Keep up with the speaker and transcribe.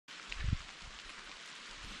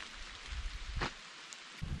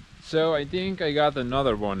So I think I got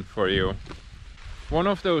another one for you. One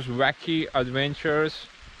of those wacky adventures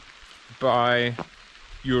by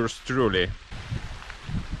yours truly.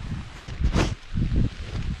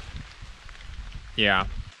 Yeah.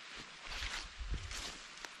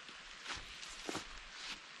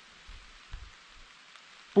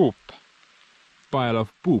 Poop. Pile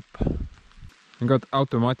of poop. I got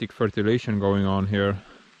automatic fertilization going on here.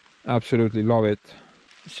 Absolutely love it.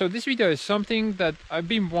 So this video is something that I've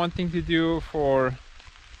been wanting to do for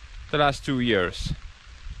the last 2 years.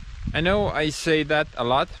 I know I say that a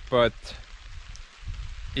lot, but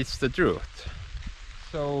it's the truth.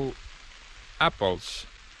 So, apples.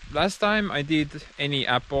 Last time I did any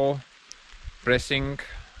apple pressing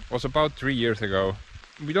was about 3 years ago.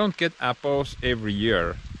 We don't get apples every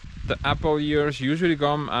year. The apple years usually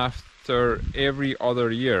come after every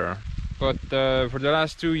other year. But for the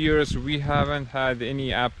last 2 years we haven't had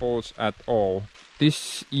any apples at all.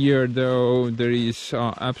 This year though there is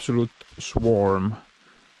an absolute swarm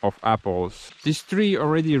of apples. This tree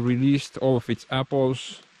already released all of its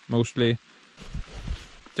apples, mostly.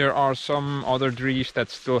 There are some other trees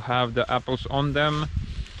that still have the apples on them.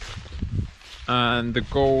 And the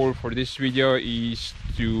goal for this video is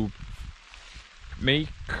to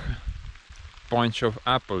make a bunch of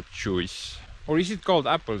apple juice. Or is it called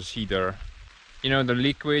apple cider? You know, the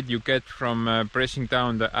liquid you get from pressing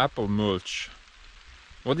down the apple mulch.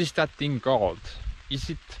 What is that thing called? Is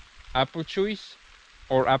it apple juice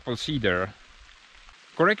or apple cider?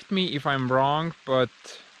 Correct me if I'm wrong, but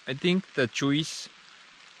I think the juice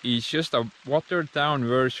is just a watered down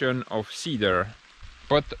version of cider.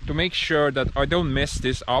 But to make sure that I don't mess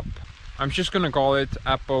this up, I'm just gonna call it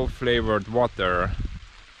apple flavored water.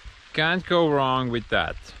 Can't go wrong with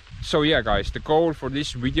that. So yeah guys, the goal for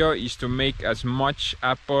this video is to make as much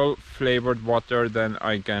apple flavored water than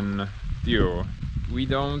I can do. We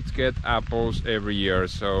don't get apples every year,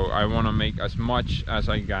 so I want to make as much as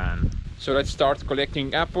I can. So let's start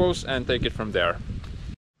collecting apples and take it from there.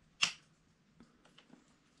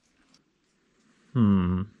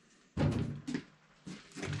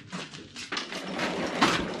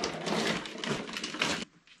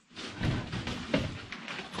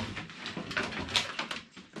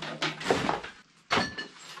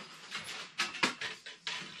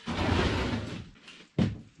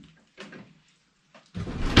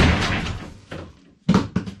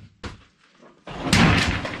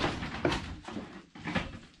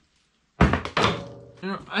 You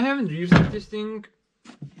know, I haven't used this thing.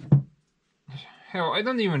 Hell, I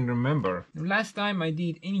don't even remember. The last time I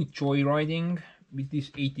did any joyriding with this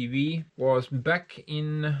ATV was back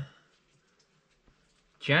in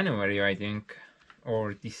January, I think,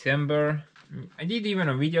 or December. I did even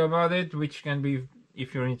a video about it, which can be,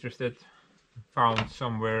 if you're interested, found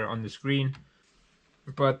somewhere on the screen.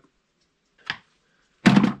 But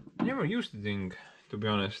I never used the thing, to be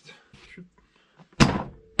honest.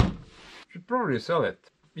 Should probably sell it.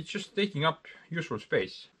 It's just taking up useful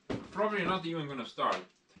space. Probably not even gonna start.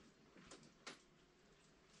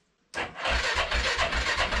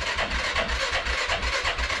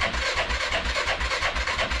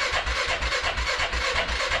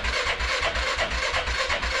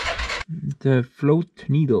 The float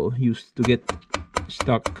needle used to get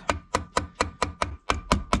stuck.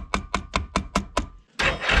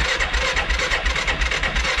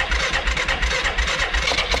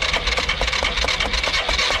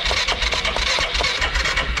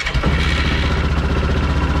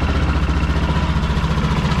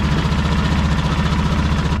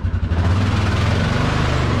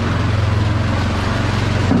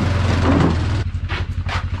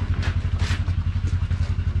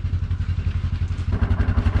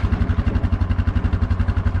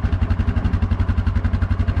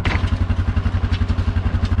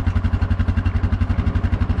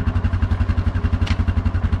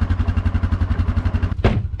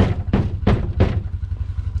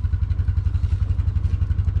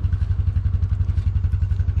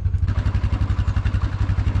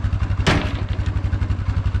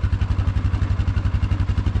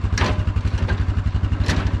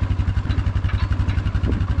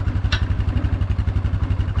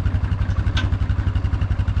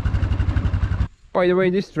 By the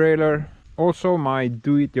way, this trailer, also my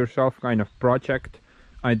do-it-yourself kind of project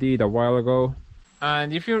I did a while ago.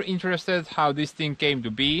 And if you're interested how this thing came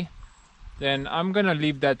to be, then I'm gonna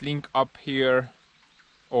leave that link up here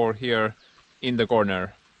or here in the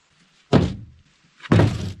corner.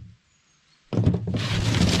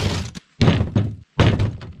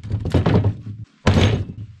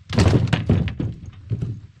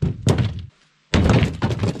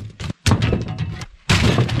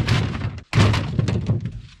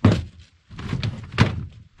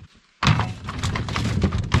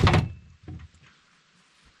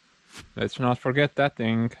 Let's not forget that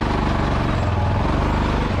thing.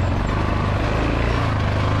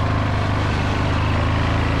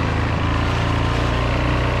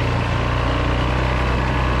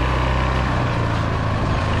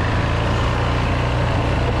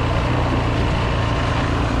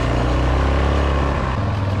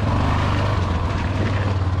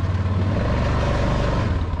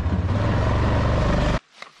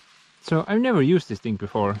 So I've never used this thing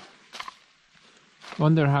before.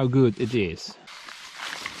 Wonder how good it is.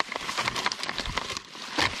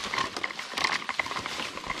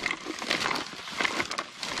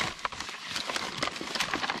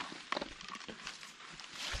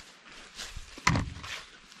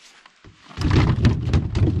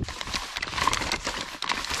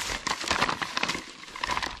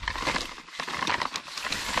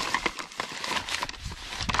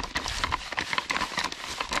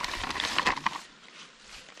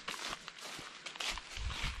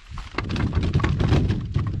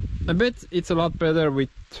 I bet it's a lot better with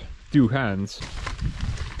two hands.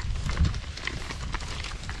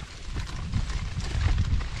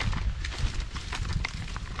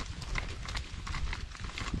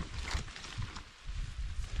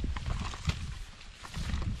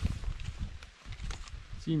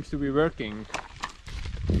 Seems to be working.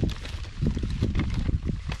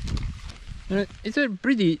 It's a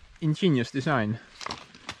pretty ingenious design.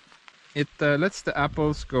 It lets the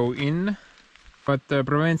apples go in, but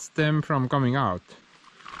prevents them from coming out.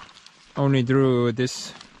 Only through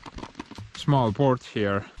this small port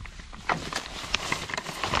here.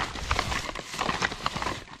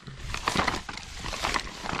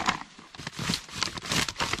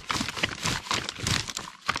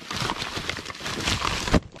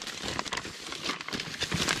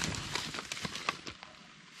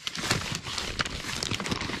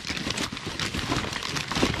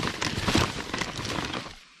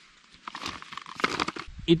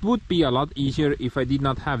 It would be a lot easier if I did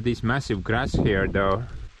not have this massive grass here though.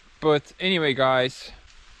 But anyway guys,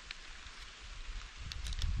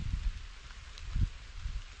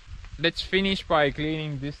 let's finish by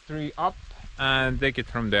cleaning this tree up and take it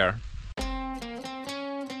from there.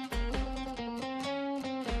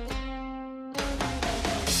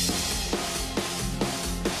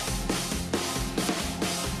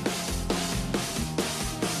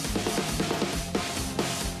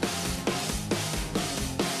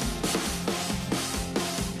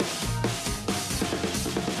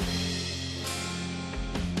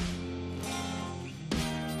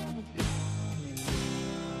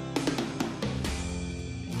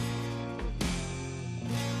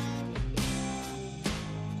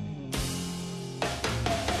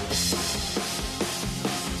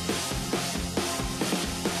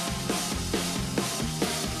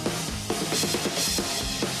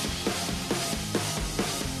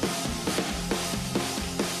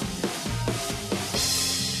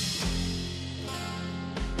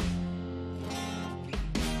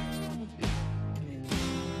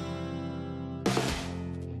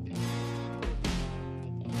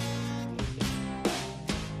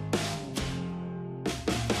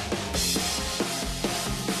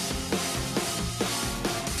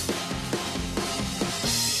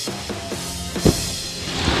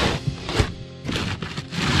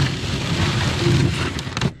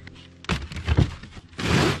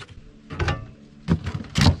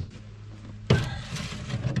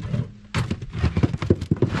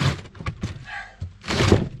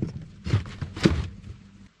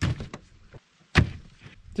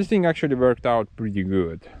 This thing actually worked out pretty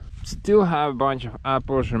good. Still have a bunch of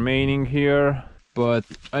apples remaining here, but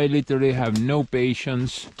I literally have no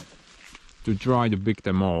patience to try to pick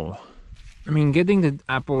them all. I mean, getting the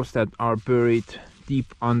apples that are buried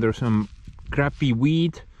deep under some crappy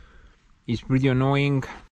weed is pretty annoying.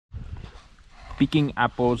 Picking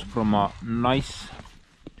apples from a nice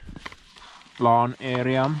lawn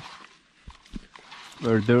area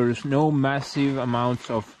where there's no massive amounts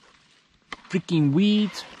of freaking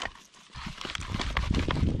weeds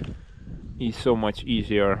is so much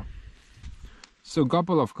easier. So a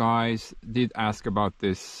couple of guys did ask about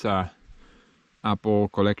this apple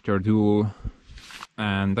collector tool,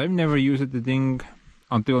 and I've never used the thing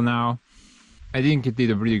until now. I think it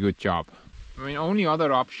did a pretty good job. I mean, only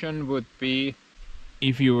other option would be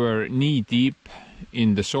if you were knee deep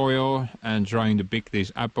in the soil and trying to pick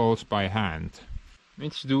these apples by hand.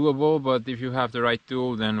 It's doable, but if you have the right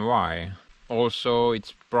tool, then why? Also,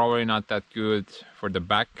 it's probably not that good for the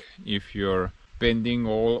back if you're bending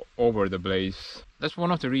all over the place. That's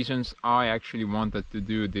one of the reasons I actually wanted to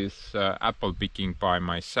do this apple picking by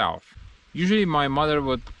myself. Usually my mother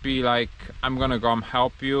would be like, I'm gonna come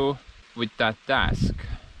help you with that task.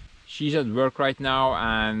 She's at work right now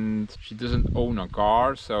and she doesn't own a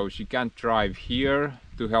car, so she can't drive here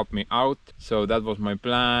to help me out. So that was my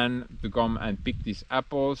plan, to come and pick these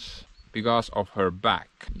apples because of her back.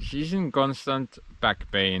 She's in constant back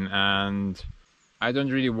pain and I don't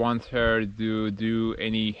really want her to do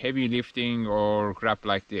any heavy lifting or crap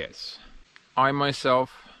like this. I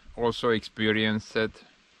myself also experienced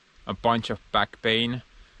a bunch of back pain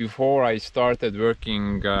before I started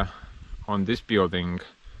working on this building.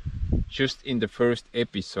 Just in the first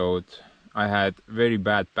episode I had very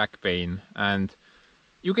bad back pain, and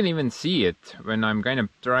you can even see it when I'm kind of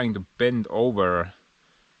trying to bend over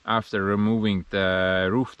after removing the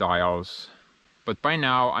roof tiles. But by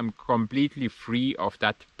now I'm completely free of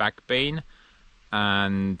that back pain,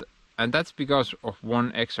 and that's because of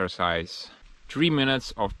one exercise. 3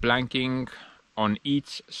 minutes of planking on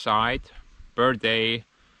each side per day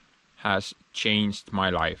has changed my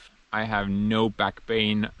life. I have no back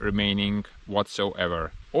pain remaining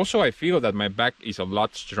whatsoever. Also, I feel that my back is a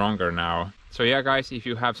lot stronger now. So yeah guys, if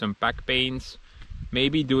you have some back pains,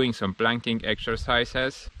 maybe doing some planking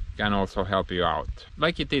exercises can also help you out,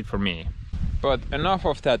 like it did for me. But enough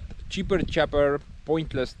of that chipper chapper,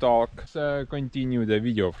 pointless talk. Let's continue the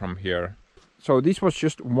video from here. So this was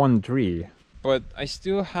just one tree, but I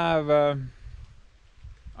still have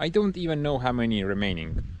I don't even know how many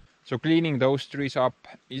remaining. So cleaning those trees up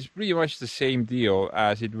is pretty much the same deal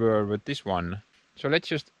as it were with this one. So let's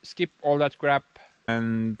just skip all that crap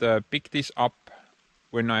and pick this up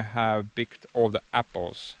when I have picked all the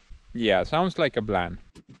apples. Yeah, sounds like a plan.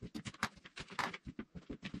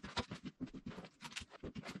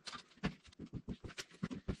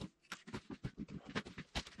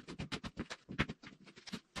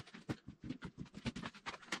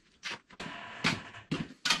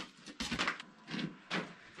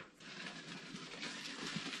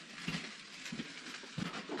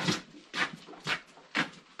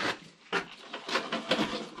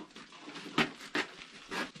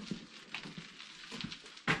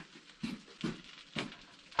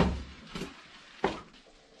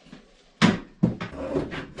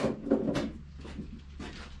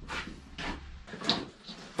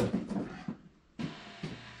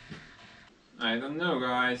 I don't know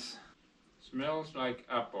guys, smells like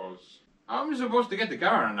apples. How am I supposed to get the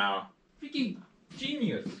camera now? Freaking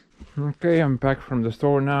genius! Okay, I'm back from the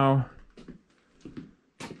store now.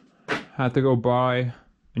 Had to go buy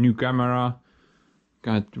a new camera,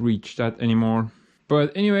 can't reach that anymore.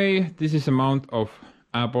 But anyway, this is the amount of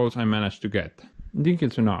apples I managed to get. I think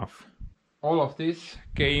it's enough. All of this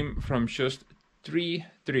came from just 3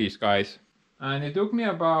 trees guys. And it took me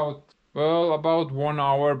about 1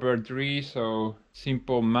 hour per tree, so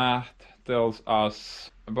simple math tells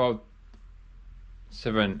us about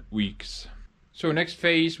 7 weeks. So next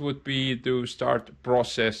phase would be to start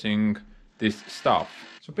processing this stuff.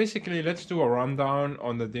 So basically let's do a rundown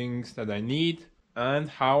on the things that I need and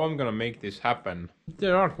how I'm gonna make this happen.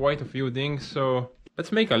 There are quite a few things, so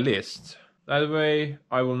let's make a list. That way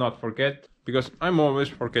I will not forget, because I'm always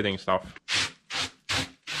forgetting stuff.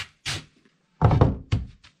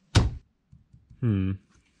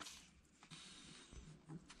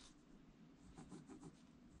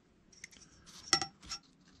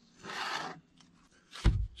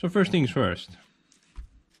 So first things first.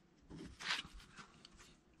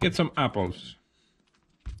 Get some apples.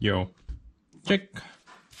 Yo. Check.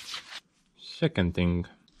 Second thing.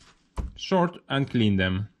 Sort and clean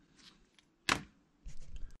them.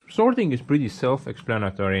 Sorting is pretty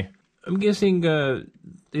self-explanatory. I'm guessing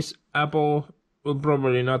this apple will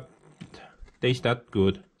probably not taste that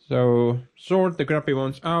good. So sort the crappy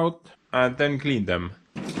ones out and then clean them.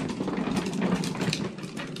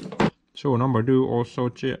 So number 2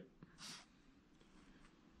 also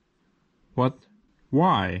What?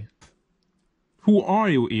 Why? Who are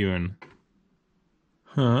you even?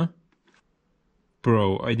 Huh?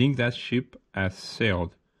 Bro, I think that ship has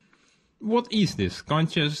sailed. What is this?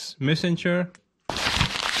 Conscious messenger?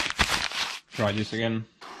 Try this again.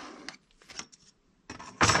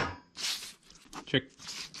 Check.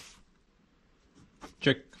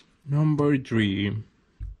 Check. Number 3.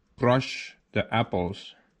 Crush the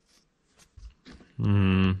apples.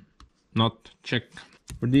 Not check.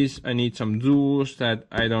 For this I need some tools that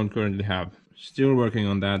I don't currently have. Still working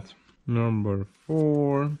on that. Number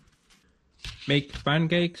 4. Make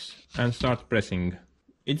pancakes and start pressing.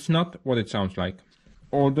 It's not what it sounds like.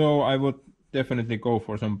 Although I would definitely go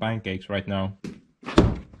for some pancakes right now.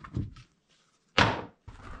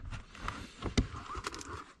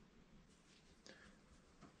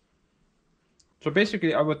 So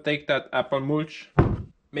basically I would take that apple mulch,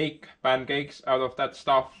 make pancakes out of that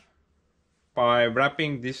stuff, by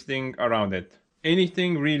wrapping this thing around it.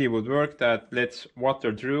 Anything really would work that lets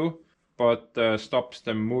water through, but stops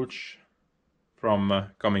the mooch from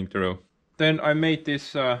coming through. Then I made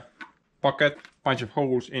this bucket, bunch of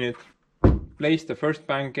holes in it. Place the first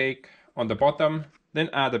pancake on the bottom, then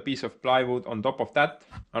add a piece of plywood on top of that.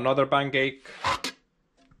 Another pancake,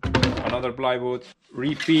 another plywood.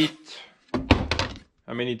 Repeat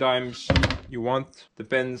how many times you want,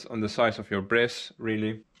 depends on the size of your press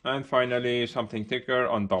really. And finally something thicker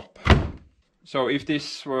on top. So if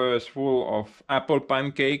this was full of apple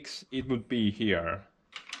pancakes, it would be here.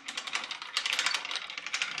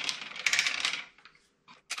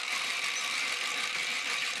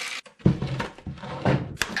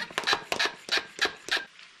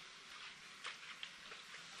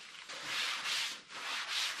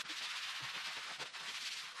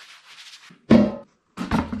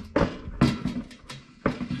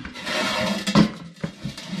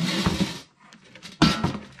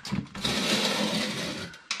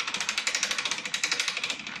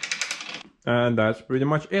 And that's pretty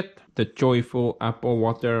much it. The joyful apple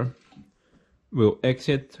water will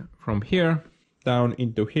exit from here down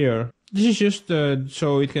into here. This is just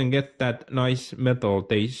so it can get that nice metal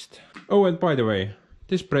taste. Oh, and by the way,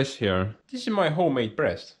 this press here, this is my homemade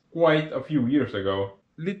press. Quite a few years ago.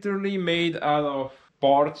 Literally made out of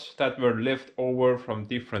parts that were left over from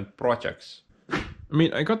different projects. I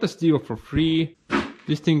mean, I got the steel for free.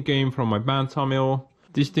 This thing came from my bandsaw mill.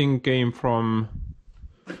 This thing came from,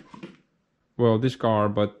 well, this car,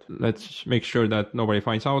 but let's make sure that nobody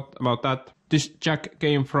finds out about that. This jack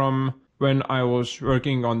came from when I was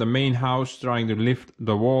working on the main house trying to lift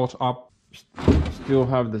the walls up. Still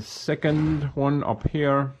have the second one up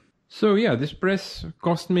here. So yeah, this press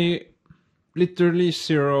cost me literally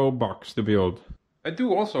 $0 to build. I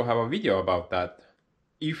do also have a video about that.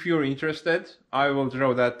 If you're interested, I will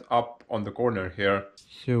throw that up on the corner here.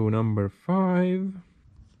 So number 5.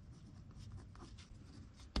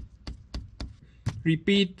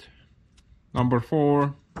 Repeat number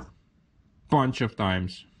 4 bunch of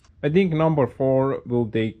times. I think number 4 will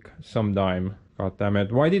take some time. God damn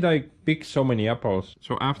it, why did I pick so many apples?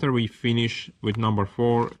 So after we finish with number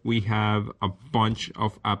 4, we have a bunch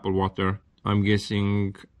of apple water. I'm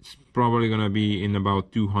guessing it's probably gonna be in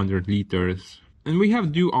about 200 liters. And we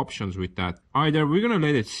have two options with that. Either we're gonna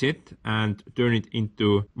let it sit and turn it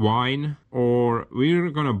into wine, or we're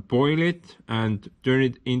gonna boil it and turn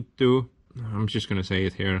it into, I'm just gonna say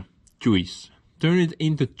it here, juice. Turn it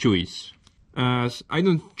into juice. As I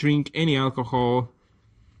don't drink any alcohol,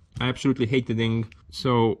 I absolutely hate the thing,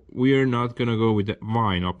 so we're not gonna go with the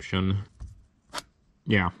wine option.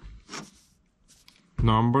 Yeah.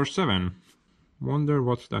 Number 7. Wonder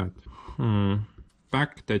what's that?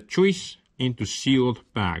 Pack the juice into sealed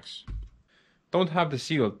bags. Don't have the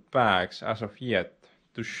sealed bags as of yet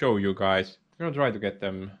to show you guys. I'm gonna try to get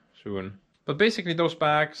them soon. But basically those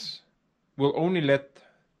bags will only let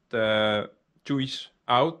the juice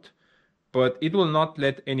out, but it will not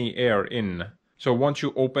let any air in. So once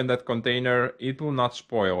you open that container, it will not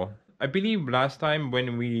spoil. I believe last time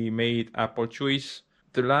when we made apple juice,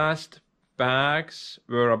 the last bags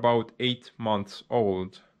were about 8 months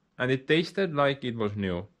old. And it tasted like it was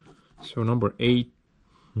new. So number 8.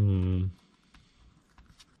 Never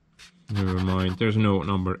mind, there's no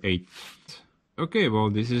number 8. Okay, well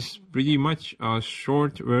this is pretty much a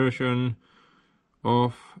short version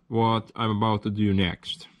of what I'm about to do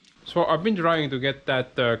next. So I've been trying to get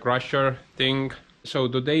that crusher thing. So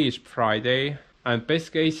today is Friday, and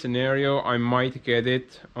best case scenario I might get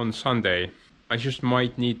it on Sunday. I just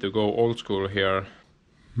might need to go old school here.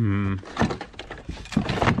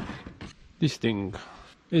 This thing.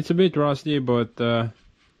 It's a bit rusty, but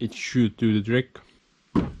it should do the trick.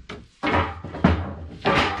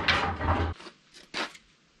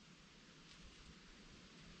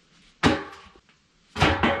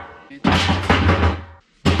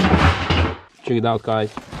 Check it out,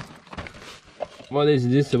 guys. What is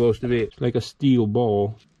this supposed to be? It's like a steel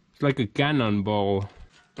ball. It's like a cannonball.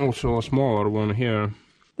 Also a smaller one here.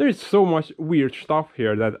 There's so much weird stuff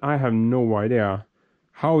here that I have no idea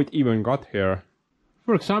how it even got here.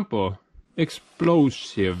 For example,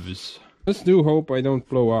 explosives. Let's do hope I don't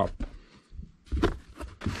blow up.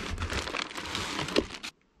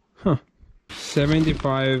 Huh.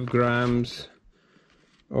 75 grams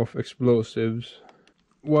of explosives.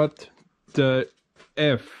 What the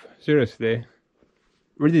F? Seriously?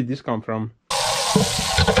 Where did this come from?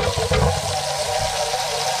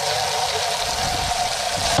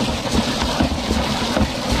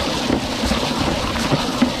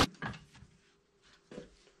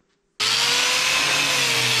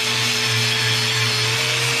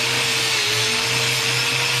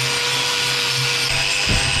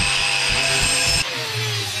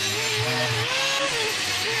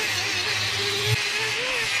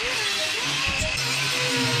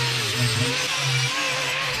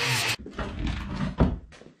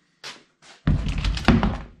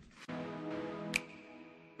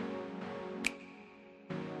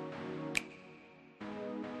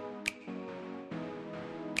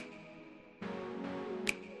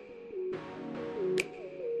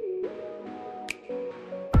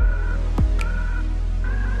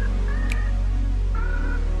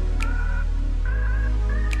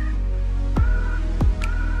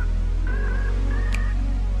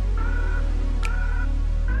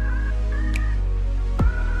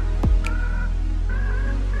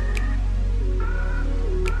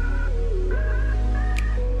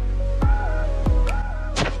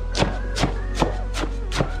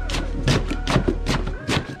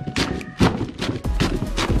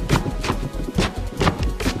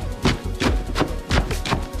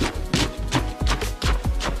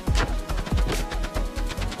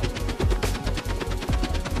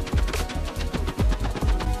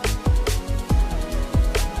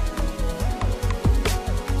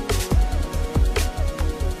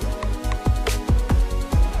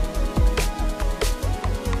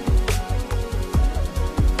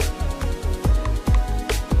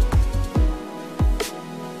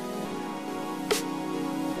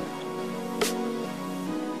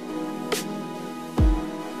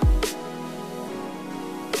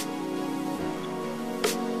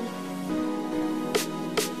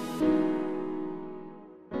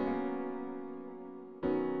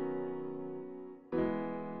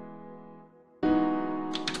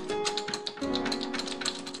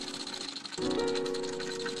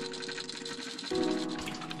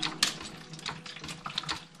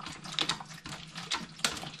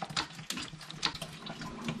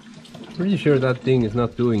 Pretty sure that thing is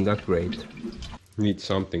not doing that great. Needs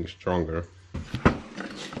something stronger.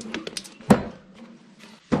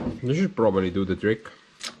 This should probably do the trick.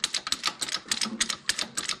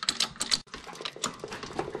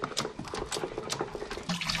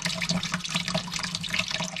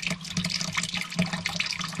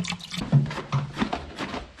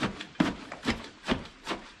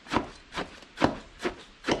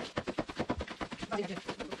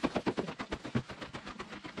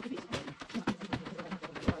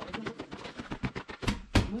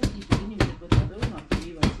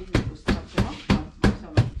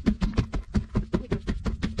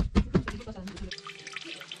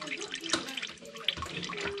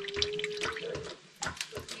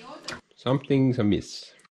 Something's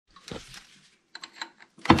amiss.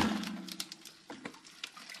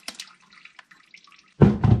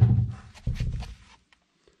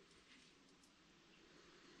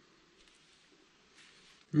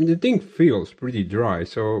 The thing feels pretty dry,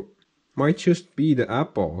 so might just be the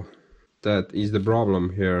apple that is the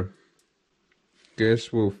problem here.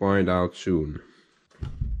 Guess we'll find out soon.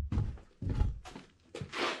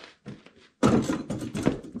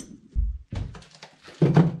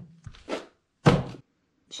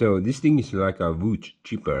 So this thing is like a wood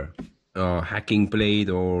chipper, hacking blade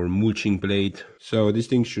or mulching blade. So this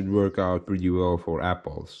thing should work out pretty well for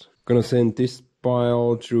apples. Gonna send this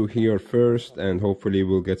pile through here first and hopefully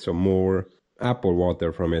we'll get some more apple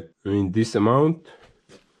water from it. I mean, this amount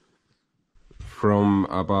from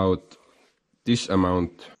about this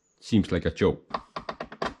amount seems like a joke.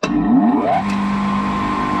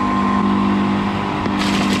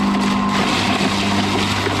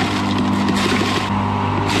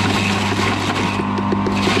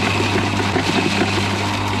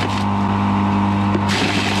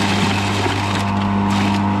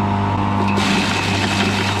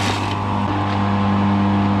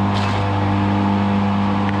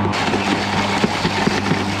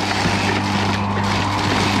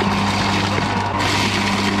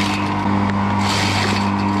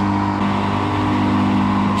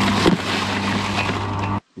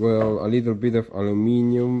 Well, a little bit of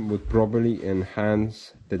aluminium would probably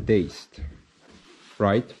enhance the taste,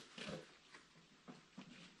 right?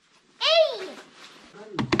 Hey!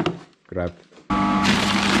 Grab.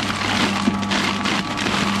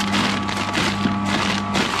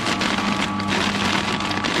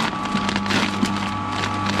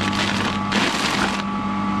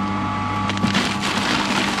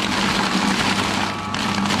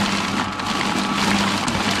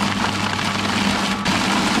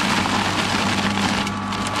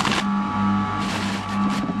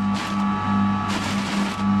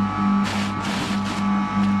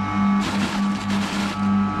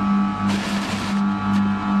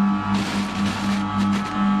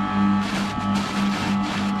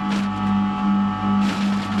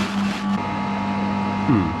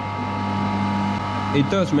 It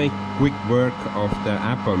does make quick work of the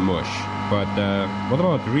apple mush, but what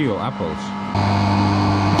about real apples?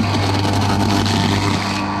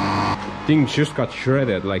 Things just got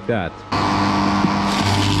shredded like that.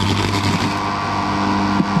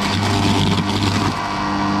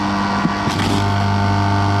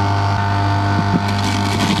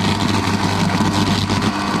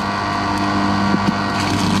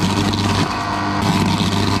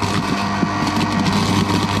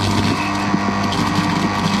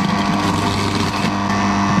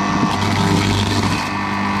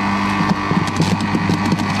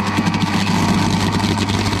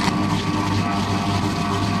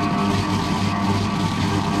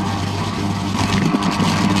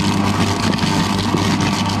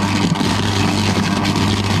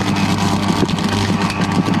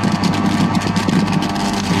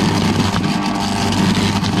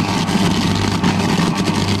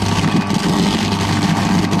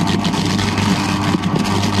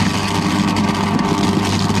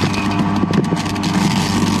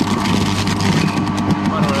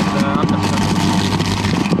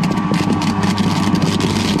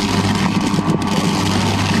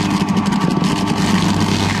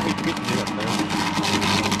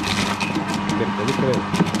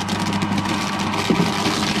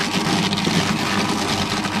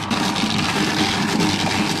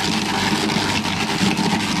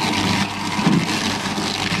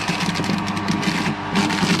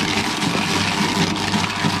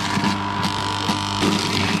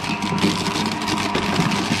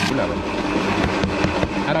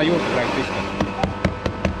 Ära juurde praegu pista.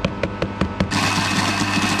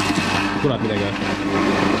 Tuleb midagi või?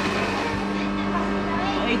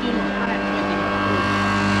 Ei tulnud, parem kotiga.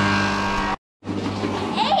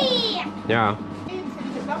 Ei! Jaa.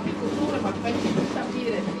 Sellised tapikud suuremad katsid, saab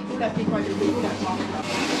kiiresti. figurati quale figura qua.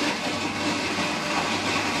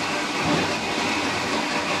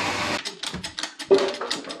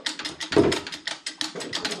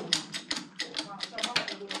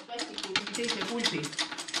 Teise pulsi.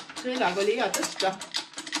 Sõelaga oli hea tõsta.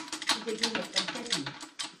 Ei kindlasti käsi.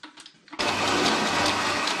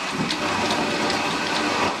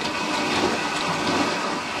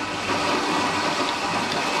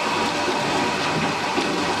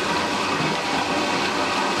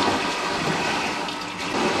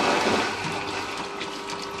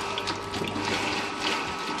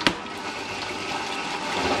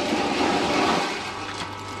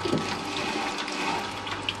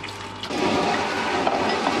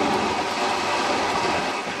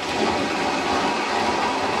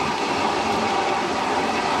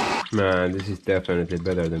 Man, this is definitely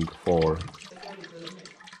better than before.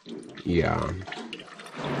 Yeah.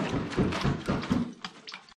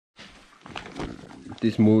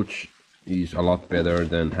 This mulch is a lot better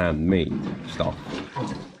than handmade stuff.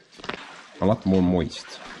 A lot more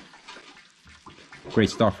moist. Great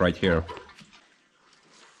stuff right here.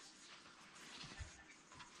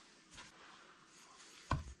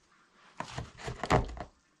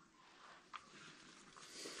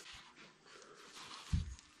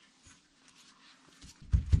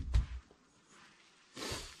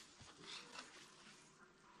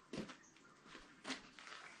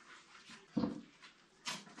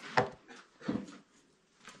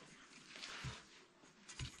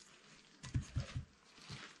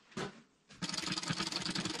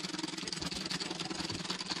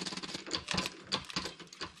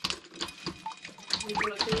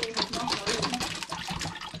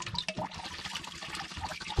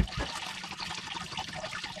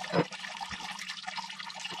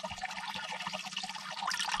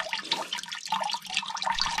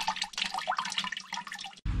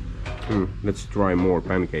 Let's try more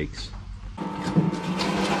pancakes.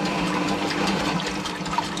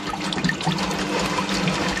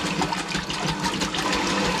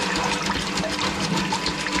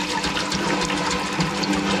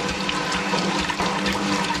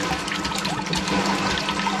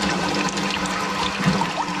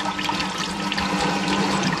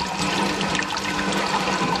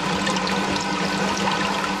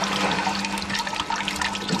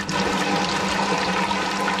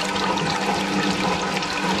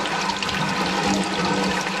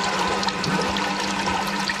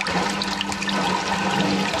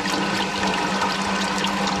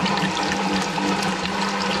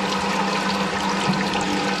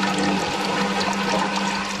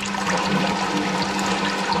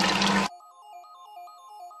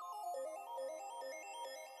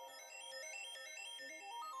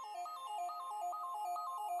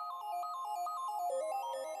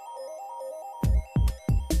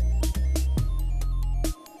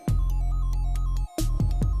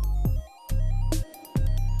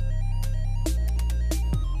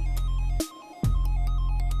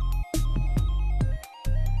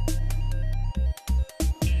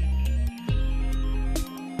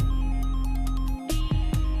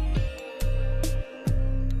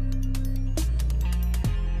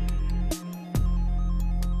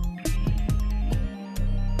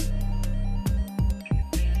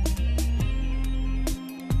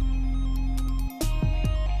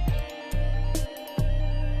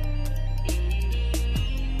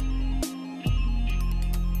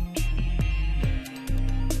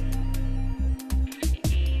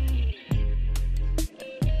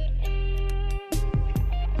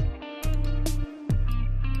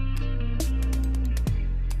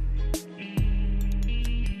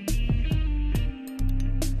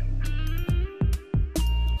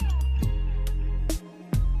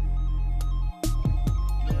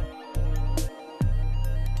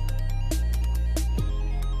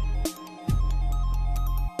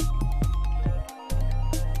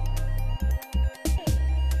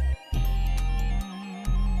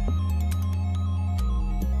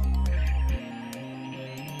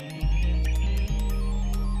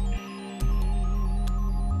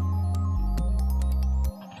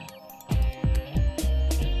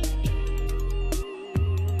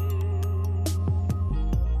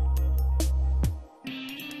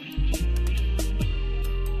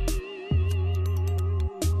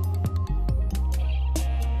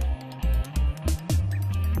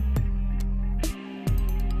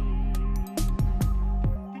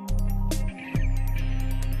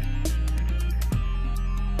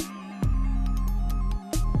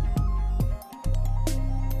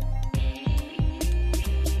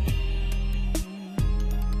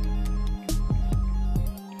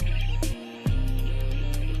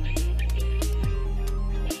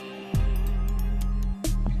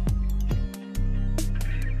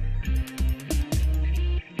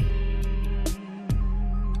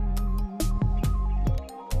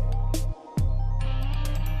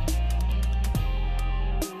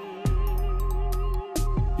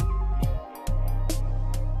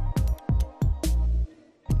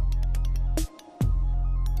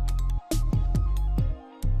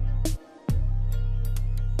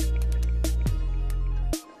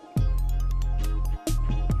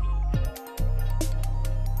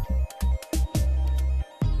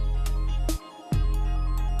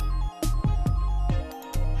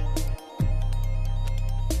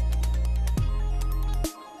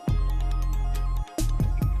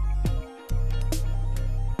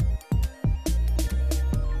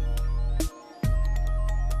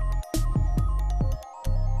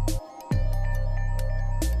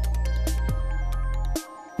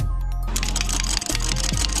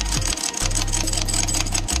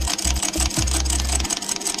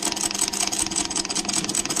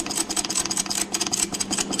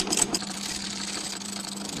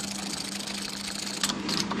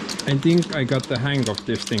 I think I got the hang of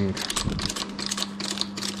this thing.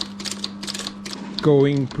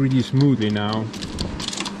 Going pretty smoothly now.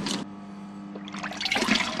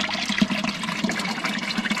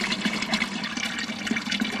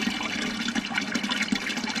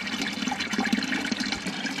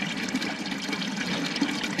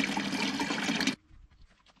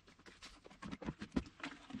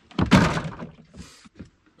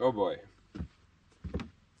 Oh boy.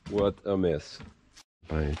 What a mess.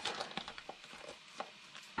 Right.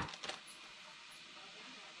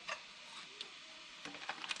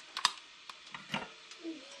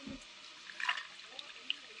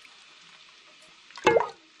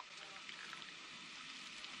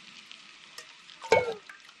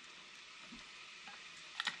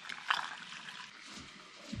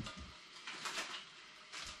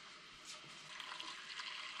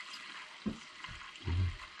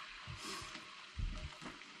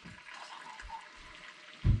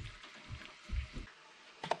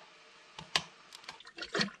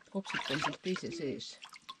 Kopsitan sealt teise sees.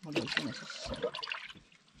 Ma löön sinna sisse.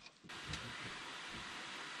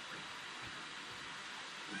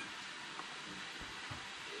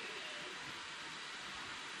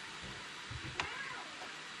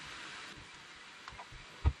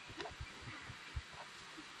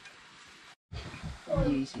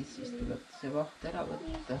 Nii, siis tuleb see vaht ära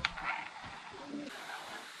võtta.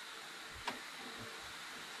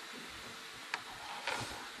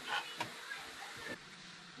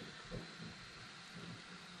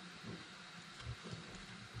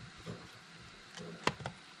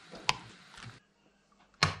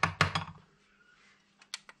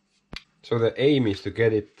 So the aim is to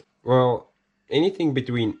get it, well, anything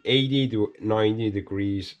between 80 to 90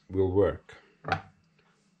 degrees will work.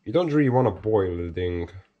 You don't really want to boil the thing.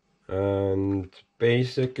 And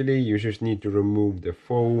basically you just need to remove the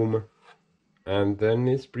foam and then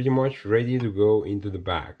it's pretty much ready to go into the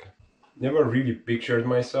bag. Never really pictured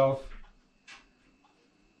myself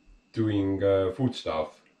doing food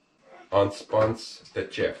stuff. Ants Pants the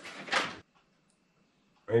chef.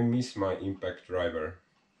 I miss my impact driver.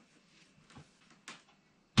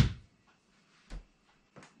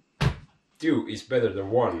 Two is better than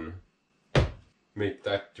one. Make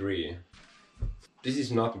that three. This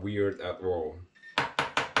is not weird at all.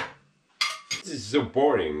 This is so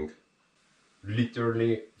boring.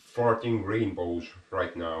 Literally farting rainbows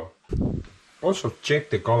right now. Also check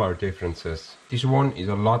the color differences. This one is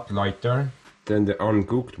a lot lighter than the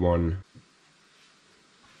uncooked one.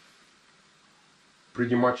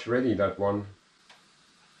 Pretty much ready, that one.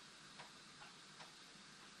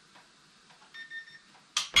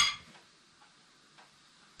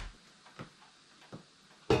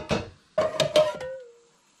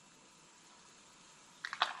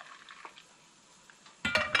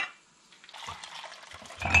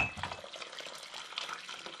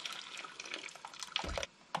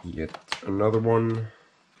 Yet another one.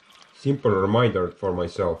 Simple reminder for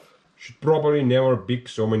myself. Should probably never pick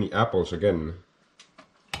so many apples again.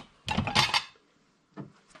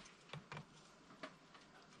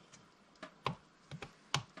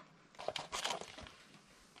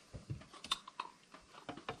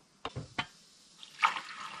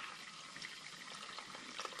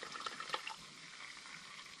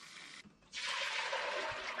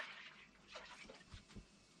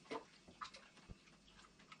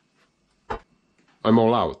 I'm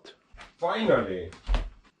all out. Finally!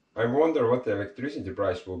 I wonder what the electricity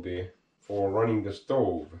price will be for running the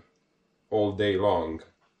stove all day long.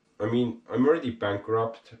 I mean, I'm already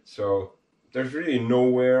bankrupt, so there's really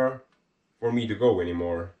nowhere for me to go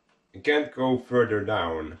anymore. I can't go further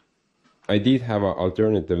down. I did have an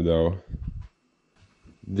alternative though.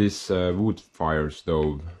 This wood fire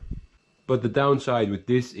stove. But the downside with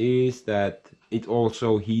this is that it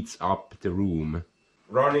also heats up the room.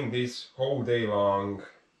 Running this whole day long,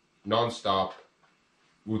 non-stop,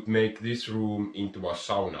 would make this room into a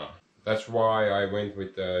sauna. That's why I went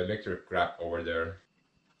with the electric crap over there.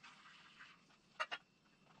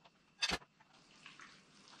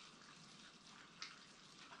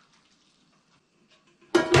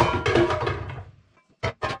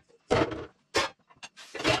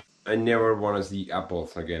 I never want to see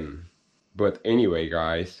apples again. But anyway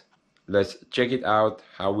guys, let's check it out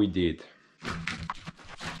how we did.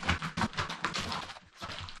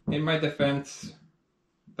 In my defense,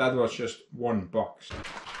 that was just one box.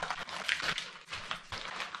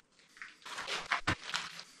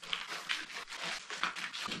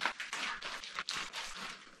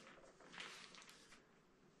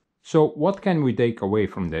 So what can we take away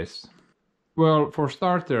from this? Well, for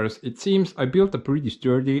starters, it seems I built a pretty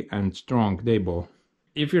sturdy and strong table.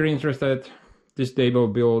 If you're interested, this table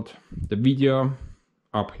built the video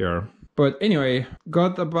up here. But anyway,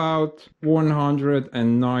 got about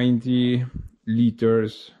 190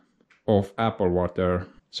 liters of apple water.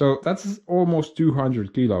 So that's almost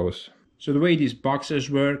 200 kilos. So the way these boxes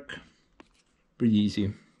work, pretty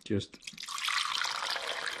easy. Just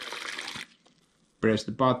press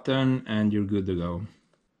the button and you're good to go.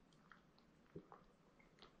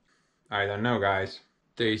 I don't know, guys.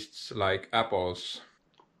 Tastes like apples.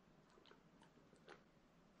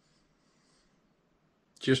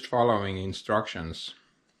 Just following instructions.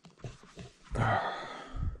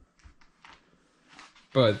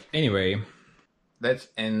 But anyway, let's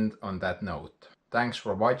end on that note. Thanks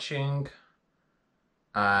for watching,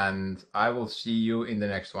 and I will see you in the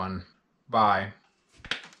next one. Bye.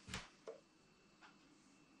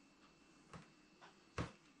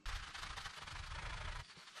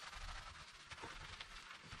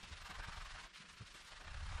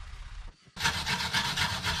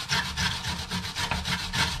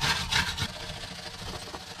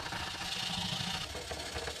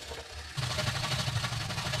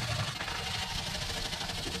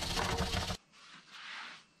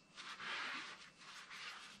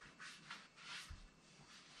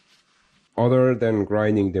 Other than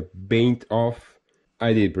grinding the paint off,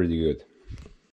 I did pretty good.